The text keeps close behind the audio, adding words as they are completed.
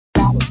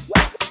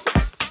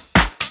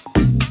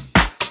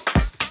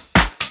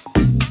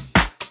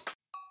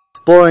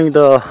exploring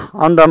the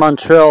Andaman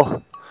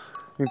Trail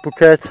in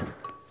Phuket,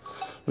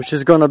 which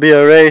is gonna be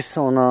a race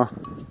on I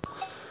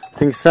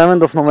think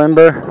 7th of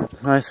November.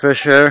 Nice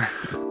fresh air.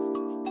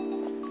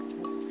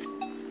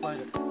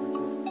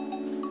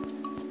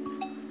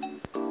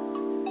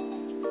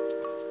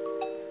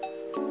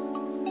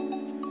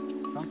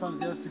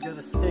 Sometimes you have to get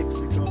a stick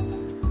because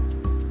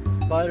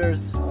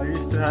spiders are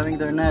used to having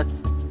their nets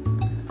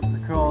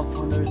across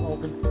when there is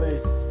open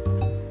space.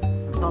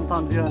 And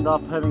sometimes you end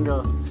up having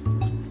a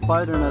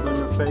spider net on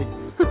your face.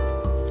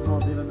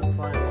 Not even a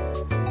spider.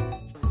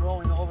 It's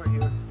growing over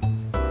here.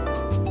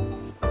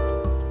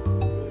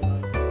 Really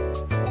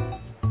nice.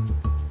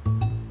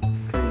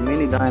 Okay,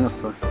 mini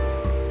dinosaur.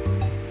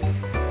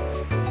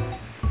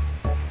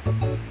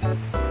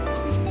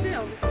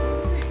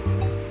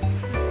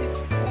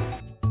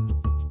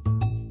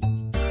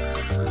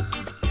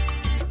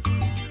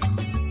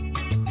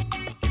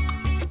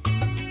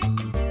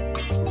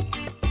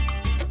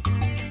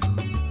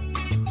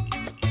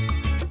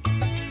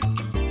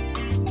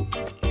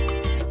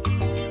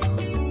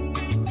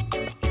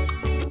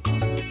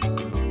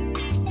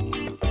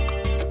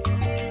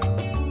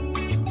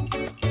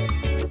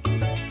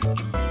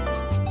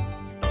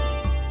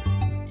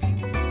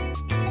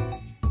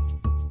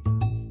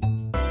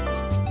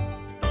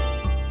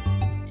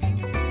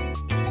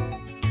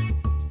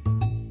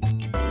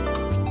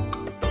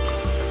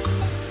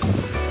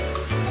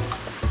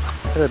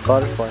 Look at that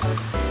butterfly.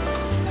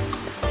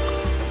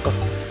 Oh,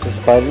 the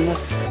spider net.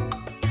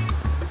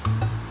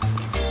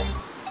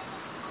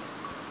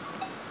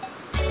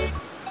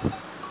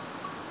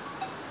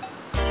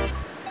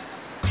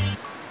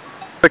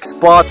 Perfect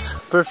spot,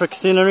 perfect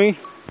scenery,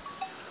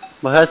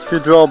 but has few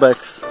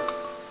drawbacks.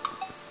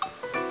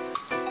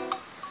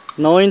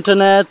 No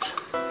internet,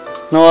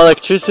 no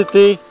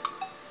electricity.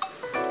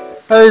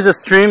 There is a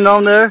stream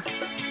down there.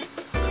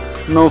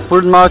 No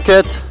food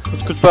market. We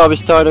could probably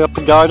start up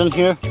a garden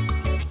here.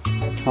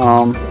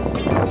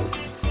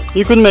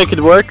 You could make it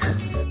work.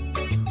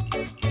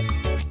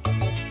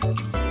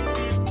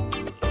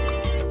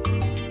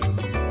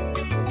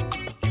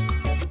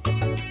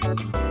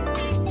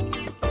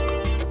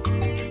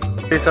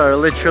 These are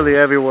literally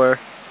everywhere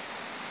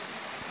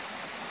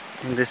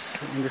in this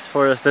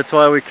forest. That's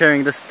why we're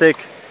carrying the stick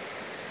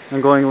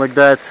and going like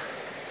that,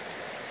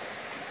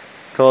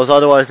 because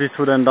otherwise this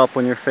would end up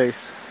on your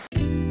face.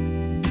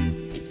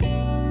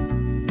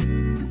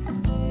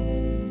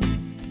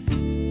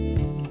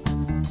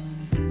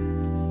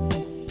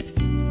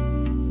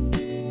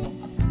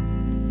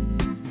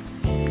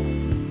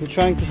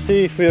 Trying to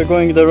see if we are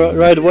going the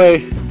right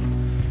way,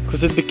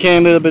 because it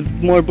became a little bit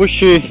more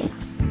bushy.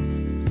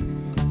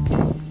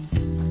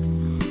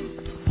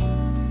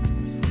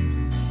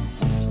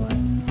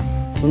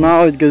 So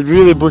now it gets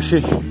really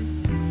bushy.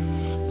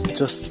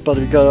 But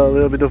we got a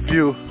little bit of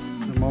view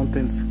of the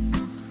mountains.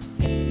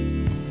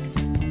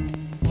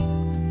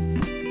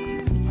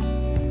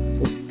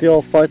 So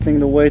still fighting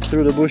the way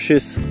through the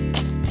bushes.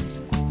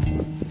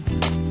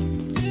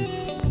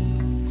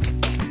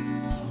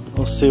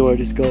 We'll see where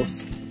this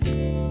goes.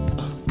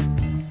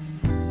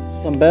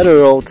 Some better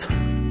road,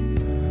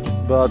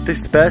 but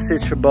this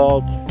passage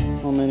about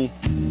how many?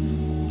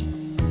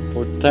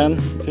 For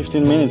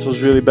 10-15 minutes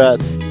was really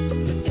bad,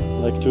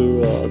 like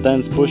through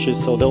dense bushes,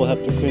 so they'll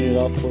have to clean it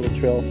up for the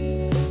trail.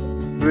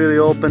 Really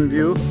open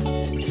view,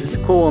 which is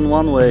cool on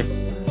one way,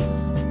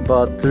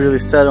 but really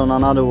sad on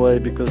another way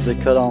because they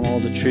cut down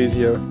all the trees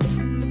here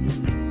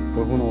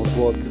for who knows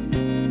what.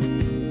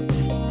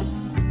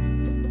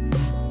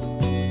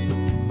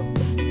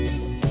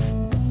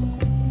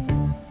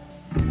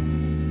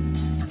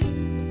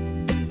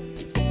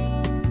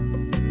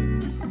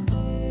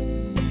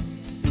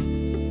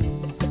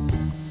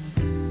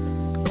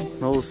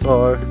 Those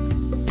are, I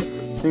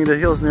think, the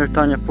hills near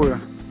Tanyapura.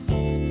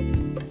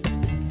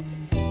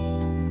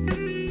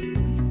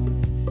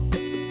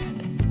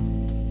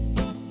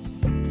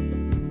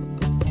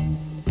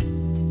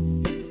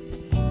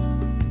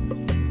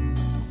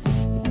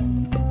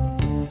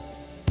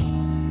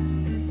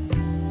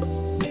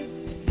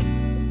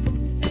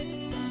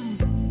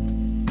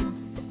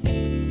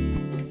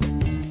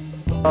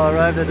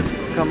 Arrived at the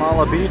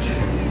Kamala beach.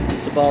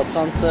 It's about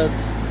sunset.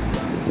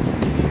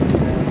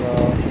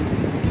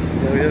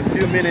 We have a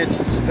few minutes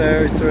to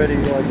spare. It's already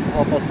like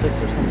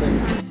 6:30 or something.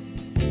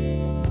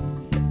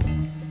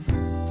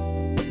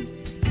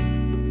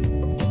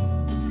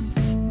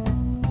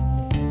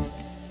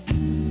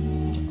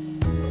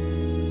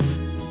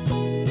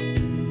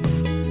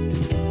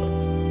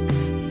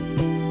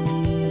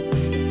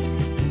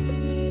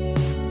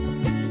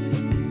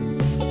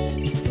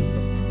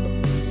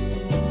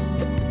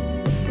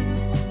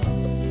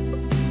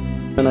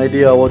 An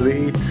idea what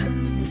we eat.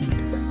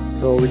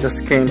 So we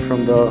just came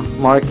from the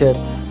market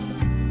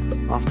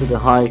after the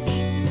hike,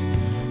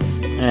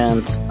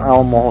 and I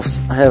almost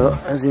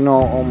have, as you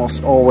know,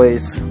 almost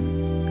always a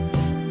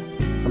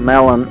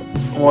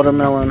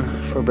watermelon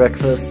for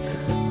breakfast.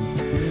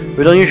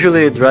 We don't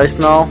usually eat rice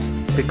now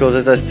because,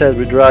 as I said,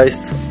 with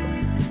rice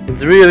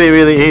it's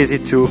really easy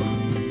to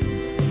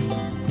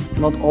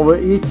not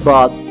overeat,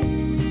 but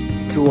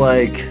to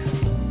like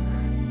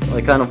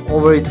kind of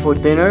overeat for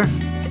dinner,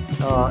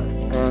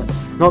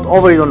 and not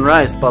overeat on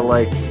rice, but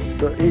like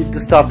to eat the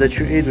stuff that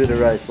you eat with the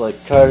rice, like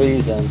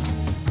curries, and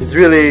it's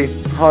really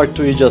hard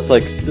to eat just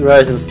like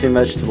rice and steamed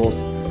vegetables.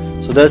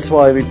 So that's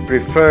why we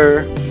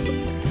prefer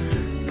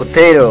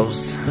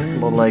potatoes,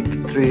 about like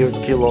 3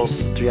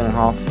 kilos,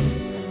 3.5.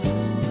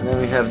 And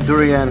then we have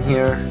durian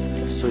here.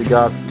 So we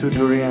got 2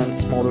 durians,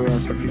 small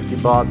durians for 50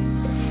 baht.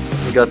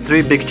 We got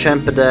 3 big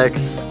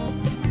champedex.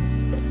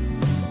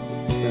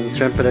 And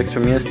champedex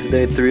from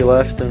yesterday, 3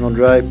 left and not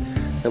ripe.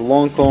 A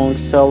long kong,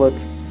 salad,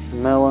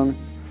 melon.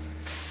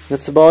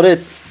 That's about it.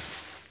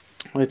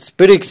 It's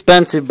pretty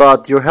expensive,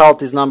 but your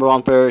health is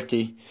 #1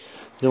 priority.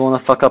 You don't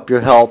want to fuck up your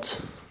health.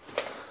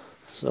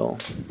 So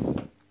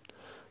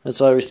that's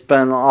why we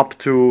spend up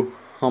to,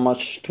 how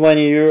much,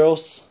 20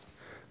 euros,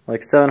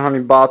 like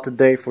 700 baht a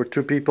day for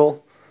 2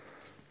 people.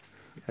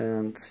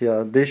 And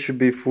yeah, this should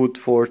be food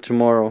for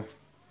tomorrow.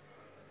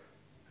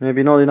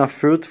 Maybe not enough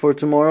fruit for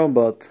tomorrow,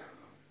 but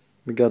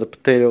we got the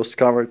potatoes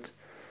covered.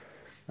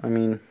 I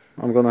mean,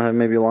 I'm gonna have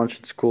maybe lunch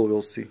at school,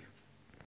 we'll see.